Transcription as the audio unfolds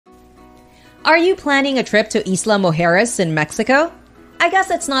Are you planning a trip to Isla Mujeres in Mexico? I guess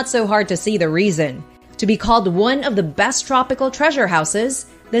it's not so hard to see the reason. To be called one of the best tropical treasure houses,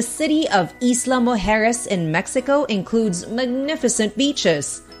 the city of Isla Mujeres in Mexico includes magnificent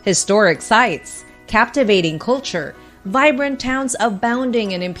beaches, historic sites, captivating culture, vibrant towns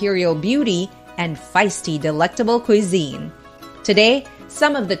abounding in imperial beauty, and feisty, delectable cuisine. Today,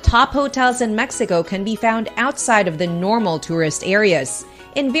 some of the top hotels in Mexico can be found outside of the normal tourist areas,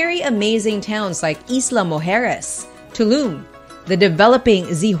 in very amazing towns like Isla Mujeres, Tulum, the developing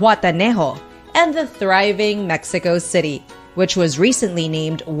Zihuatanejo, and the thriving Mexico City, which was recently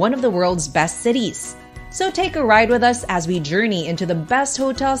named one of the world's best cities. So take a ride with us as we journey into the best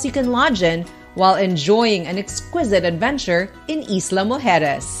hotels you can lodge in while enjoying an exquisite adventure in Isla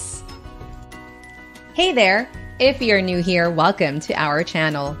Mujeres. Hey there! If you're new here, welcome to our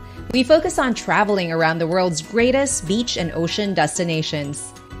channel. We focus on traveling around the world's greatest beach and ocean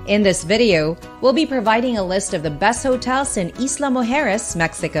destinations. In this video, we'll be providing a list of the best hotels in Isla Mujeres,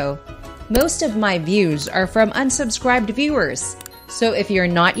 Mexico. Most of my views are from unsubscribed viewers, so if you're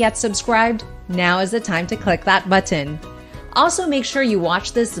not yet subscribed, now is the time to click that button. Also, make sure you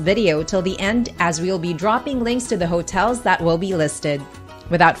watch this video till the end as we'll be dropping links to the hotels that will be listed.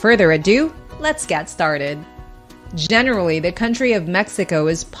 Without further ado, let's get started. Generally, the country of Mexico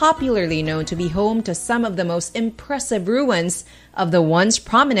is popularly known to be home to some of the most impressive ruins of the once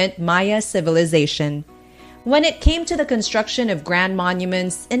prominent Maya civilization. When it came to the construction of grand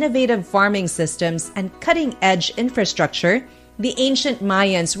monuments, innovative farming systems, and cutting-edge infrastructure, the ancient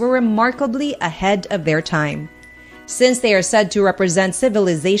Mayans were remarkably ahead of their time. Since they are said to represent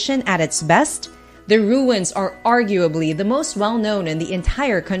civilization at its best, the ruins are arguably the most well-known in the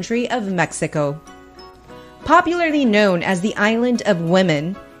entire country of Mexico. Popularly known as the Island of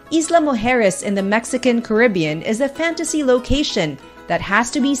Women, Isla Mujeres in the Mexican Caribbean is a fantasy location that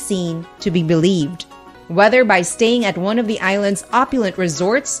has to be seen to be believed. Whether by staying at one of the island's opulent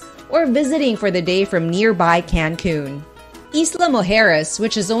resorts or visiting for the day from nearby Cancun. Isla Mujeres,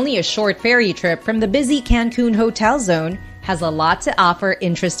 which is only a short ferry trip from the busy Cancun hotel zone, has a lot to offer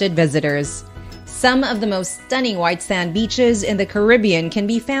interested visitors. Some of the most stunning white sand beaches in the Caribbean can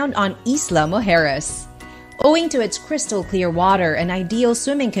be found on Isla Mujeres. Owing to its crystal clear water and ideal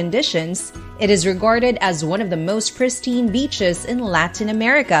swimming conditions, it is regarded as one of the most pristine beaches in Latin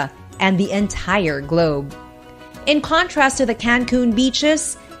America and the entire globe. In contrast to the Cancun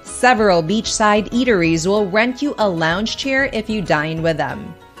beaches, several beachside eateries will rent you a lounge chair if you dine with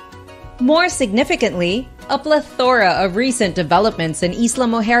them. More significantly, a plethora of recent developments in Isla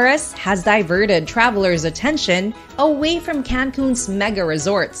Mujeres has diverted travelers' attention away from Cancun's mega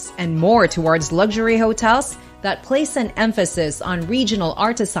resorts and more towards luxury hotels that place an emphasis on regional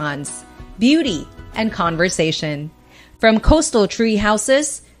artisans, beauty, and conversation. From coastal tree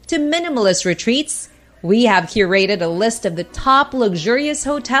houses to minimalist retreats, we have curated a list of the top luxurious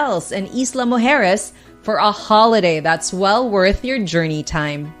hotels in Isla Mujeres for a holiday that's well worth your journey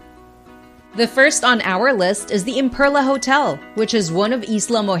time. The first on our list is the Imperla Hotel, which is one of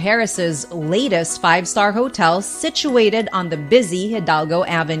Isla Mujeres' latest 5-star hotels situated on the busy Hidalgo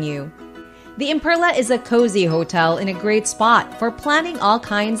Avenue. The Imperla is a cozy hotel in a great spot for planning all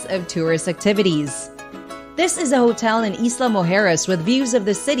kinds of tourist activities. This is a hotel in Isla Mujeres with views of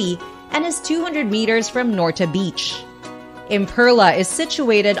the city and is 200 meters from Norte Beach. Imperla is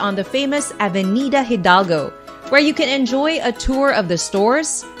situated on the famous Avenida Hidalgo, where you can enjoy a tour of the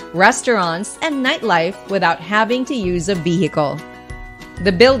stores, restaurants, and nightlife without having to use a vehicle.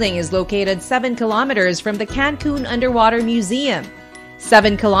 The building is located 7 kilometers from the Cancun Underwater Museum,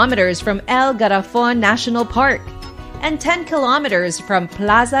 7 kilometers from El Garrafon National Park, and 10 kilometers from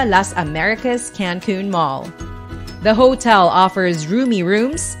Plaza Las Americas Cancun Mall. The hotel offers roomy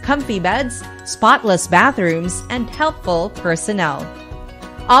rooms, comfy beds, spotless bathrooms, and helpful personnel.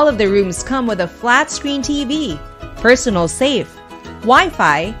 All of the rooms come with a flat-screen TV, personal safe,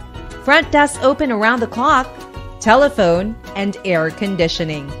 Wi-Fi, front desk open around the clock, telephone, and air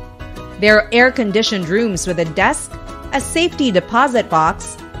conditioning. There are air-conditioned rooms with a desk, a safety deposit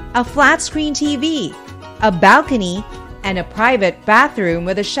box, a flat-screen TV, a balcony, and a private bathroom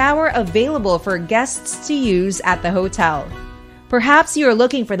with a shower available for guests to use at the hotel. Perhaps you are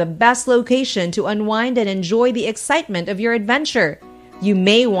looking for the best location to unwind and enjoy the excitement of your adventure. You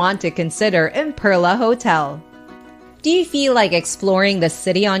may want to consider Imperla Hotel. Do you feel like exploring the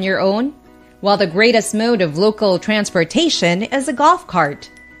city on your own? Well, the greatest mode of local transportation is a golf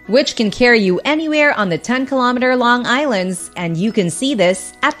cart, which can carry you anywhere on the 10-kilometer long islands, and you can see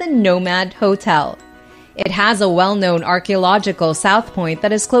this at the Nomad Hotel. It has a well-known archaeological south point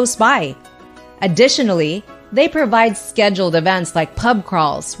that is close by. Additionally, They provide scheduled events like pub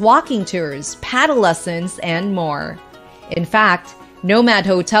crawls, walking tours, paddle lessons, and more. In fact, Nomad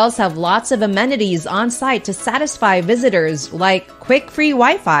hotels have lots of amenities on site to satisfy visitors like quick free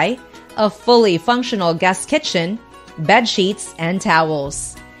Wi-Fi, a fully functional guest kitchen, bed sheets, and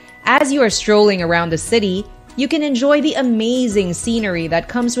towels. As you are strolling around the city, you can enjoy the amazing scenery that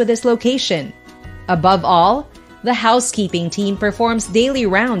comes with this location. Above all, the housekeeping team performs daily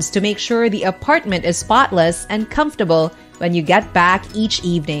rounds to make sure the apartment is spotless and comfortable when you get back each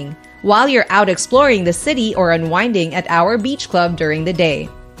evening, while you're out exploring the city or unwinding at our beach club during the day.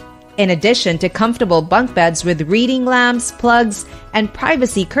 In addition to comfortable bunk beds with reading lamps, plugs, and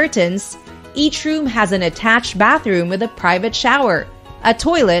privacy curtains, each room has an attached bathroom with a private shower, a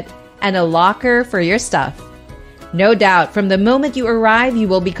toilet, and a locker for your stuff. No doubt, from the moment you arrive, you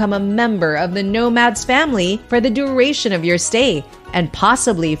will become a member of the Nomads family for the duration of your stay, and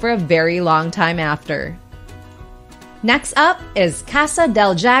possibly for a very long time after. Next up is Casa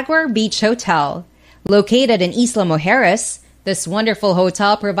del Jaguar Beach Hotel. Located in Isla Mujeres, this wonderful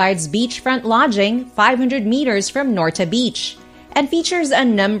hotel provides beachfront lodging 500 meters from Norte Beach and features a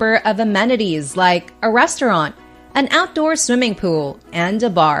number of amenities like a restaurant, an outdoor swimming pool, and a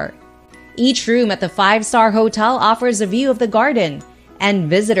bar. Each room at the 5-star hotel offers a view of the garden, and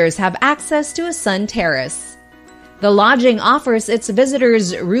visitors have access to a sun terrace. The lodging offers its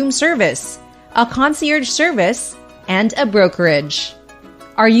visitors room service, a concierge service, and a brokerage.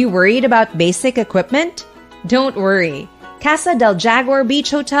 Are you worried about basic equipment? Don't worry. Casa del Jaguar Beach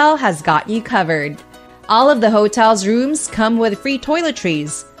Hotel has got you covered. All of the hotel's rooms come with free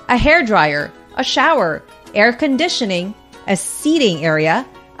toiletries, a hairdryer, a shower, air conditioning, a seating area,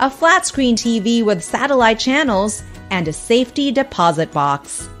 a flat-screen TV with satellite channels, and a safety deposit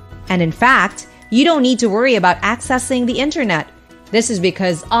box. And in fact, you don't need to worry about accessing the internet. This is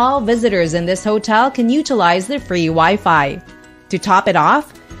because all visitors in this hotel can utilize the free Wi-Fi. To top it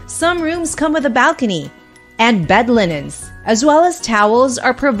off, some rooms come with a balcony, and bed linens, as well as towels,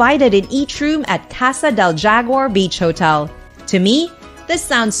 are provided in each room at Casa del Jaguar Beach Hotel. To me, this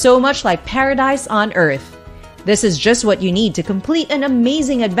sounds so much like paradise on earth. This is just what you need to complete an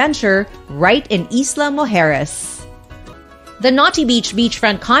amazing adventure right in Isla Mujeres. The Naughty Beach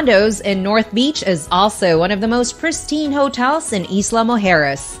beachfront condos in North Beach is also one of the most pristine hotels in Isla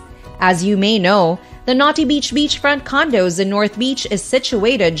Mujeres. As you may know, the Naughty Beach beachfront condos in North Beach is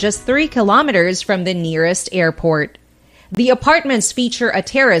situated just 3 kilometers from the nearest airport. The apartments feature a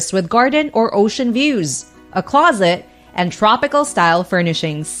terrace with garden or ocean views, a closet, and tropical-style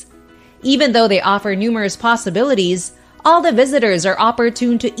furnishings. Even though they offer numerous possibilities, all the visitors are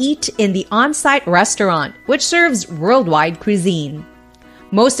opportune to eat in the on-site restaurant, which serves worldwide cuisine.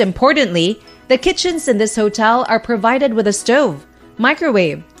 Most importantly, the kitchens in this hotel are provided with a stove,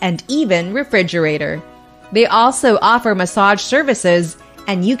 microwave, and even refrigerator. They also offer massage services,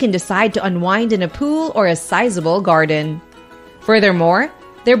 and you can decide to unwind in a pool or a sizable garden. Furthermore,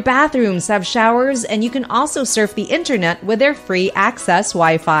 their bathrooms have showers, and you can also surf the internet with their free access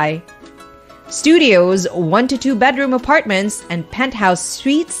Wi-Fi. Studios, 1 to 2 bedroom apartments, and penthouse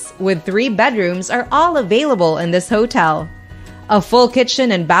suites with 3 bedrooms are all available in this hotel. A full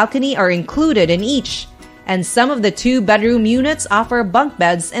kitchen and balcony are included in each, and some of the 2-bedroom units offer bunk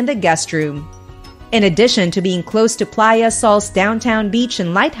beds in the guest room. In addition to being close to Playa Sol's downtown beach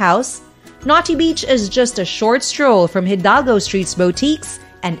and lighthouse, Naughty Beach is just a short stroll from Hidalgo Street's boutiques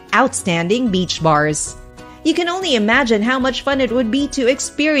and outstanding beach bars. You can only imagine how much fun it would be to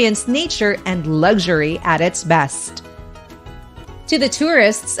experience nature and luxury at its best. To the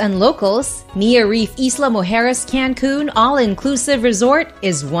tourists and locals, Mia Reef Isla Mujeres Cancun all-inclusive resort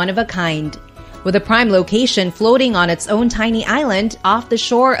is one of a kind. With a prime location floating on its own tiny island off the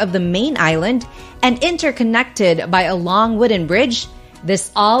shore of the main island and interconnected by a long wooden bridge,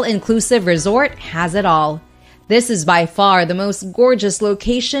 this all-inclusive resort has it all. This is by far the most gorgeous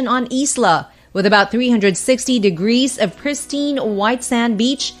location on Isla, with about 360 degrees of pristine white sand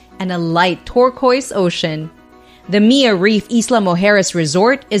beach and a light turquoise ocean. The Mia Reef Isla Mujeres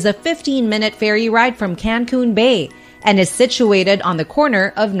Resort is a 15-minute ferry ride from Cancun Bay and is situated on the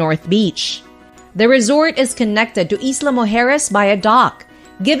corner of North Beach. The resort is connected to Isla Mujeres by a dock,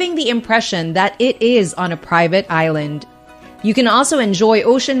 giving the impression that it is on a private island. You can also enjoy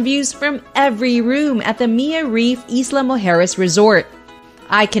ocean views from every room at the Mia Reef Isla Mujeres Resort.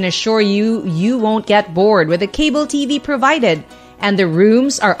 I can assure you, you won't get bored with the cable TV provided, and the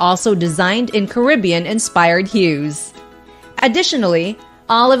rooms are also designed in Caribbean-inspired hues. Additionally,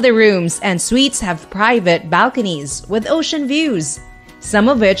 all of the rooms and suites have private balconies with ocean views, some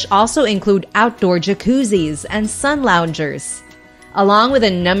of which also include outdoor jacuzzis and sun loungers. Along with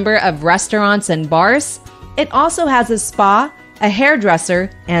a number of restaurants and bars, It also has a spa, a hairdresser,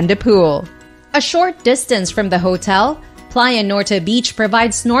 and a pool. A short distance from the hotel, Playa Norte Beach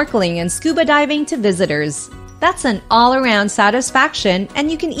provides snorkeling and scuba diving to visitors. That's an all-around satisfaction,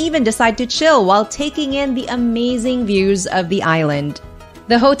 and you can even decide to chill while taking in the amazing views of the island.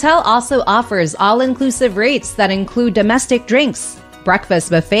 The hotel also offers all-inclusive rates that include domestic drinks, breakfast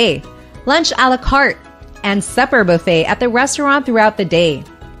buffet, lunch a la carte, and supper buffet at the restaurant throughout the day.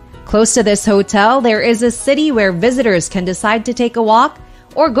 Close to this hotel, there is a city where visitors can decide to take a walk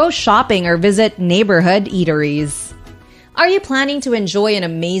or go shopping or visit neighborhood eateries. Are you planning to enjoy an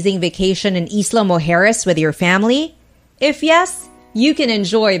amazing vacation in Isla Mujeres with your family? If yes, you can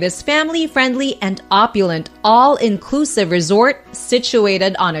enjoy this family-friendly and opulent all-inclusive resort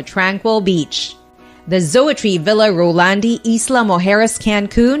situated on a tranquil beach. The Zoetree Villa Rolandi Isla Mujeres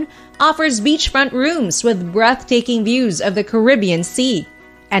Cancun offers beachfront rooms with breathtaking views of the Caribbean Sea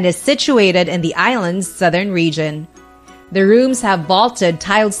and is situated in the island's southern region. The rooms have vaulted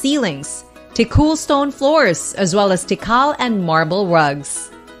tiled ceilings, teakul stone floors, as well as tikal and marble rugs.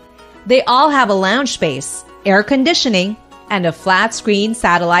 They all have a lounge space, air conditioning, and a flat-screen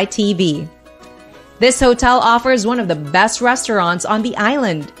satellite TV. This hotel offers one of the best restaurants on the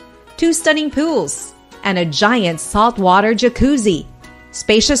island, 2 stunning pools, and a giant saltwater jacuzzi,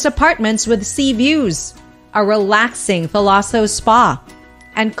 spacious apartments with sea views, a relaxing Thalasso spa,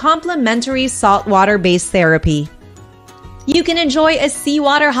 and complimentary saltwater-based therapy. You can enjoy a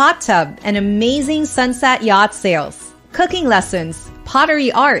seawater hot tub and amazing sunset yacht sails, cooking lessons,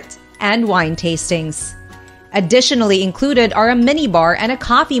 pottery art, and wine tastings. Additionally included are a minibar and a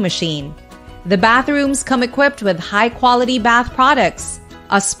coffee machine. The bathrooms come equipped with high-quality bath products,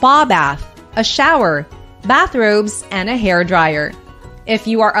 a spa bath, a shower, bathrobes, and a hairdryer. If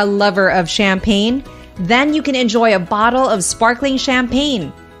you are a lover of champagne, then you can enjoy a bottle of sparkling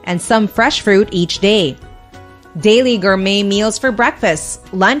champagne and some fresh fruit each day. Daily gourmet meals for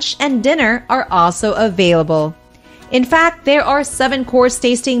breakfast, lunch, and dinner are also available. In fact, there are 7-course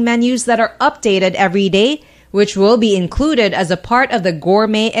tasting menus that are updated every day, which will be included as a part of the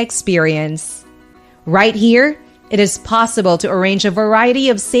gourmet experience. Right here, it is possible to arrange a variety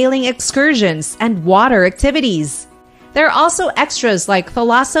of sailing excursions and water activities. There are also extras like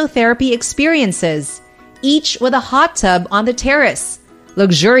thalassotherapy experiences, each with a hot tub on the terrace,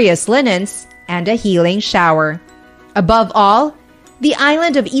 luxurious linens, and a healing shower. Above all, the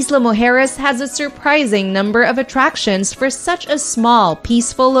island of Isla Mujeres has a surprising number of attractions for such a small,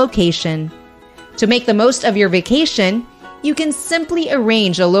 peaceful location. To make the most of your vacation, you can simply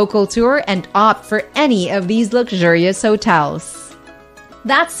arrange a local tour and opt for any of these luxurious hotels.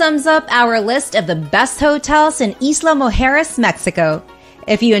 That sums up our list of the best hotels in Isla Mujeres, Mexico.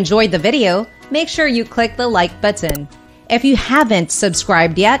 If you enjoyed the video, make sure you click the like button. If you haven't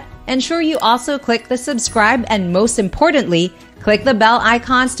subscribed yet, ensure you also click the subscribe and most importantly, click the bell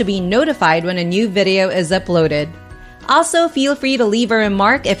icons to be notified when a new video is uploaded. Also, feel free to leave a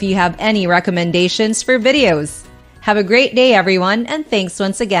remark if you have any recommendations for videos. Have a great day, everyone, and thanks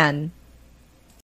once again.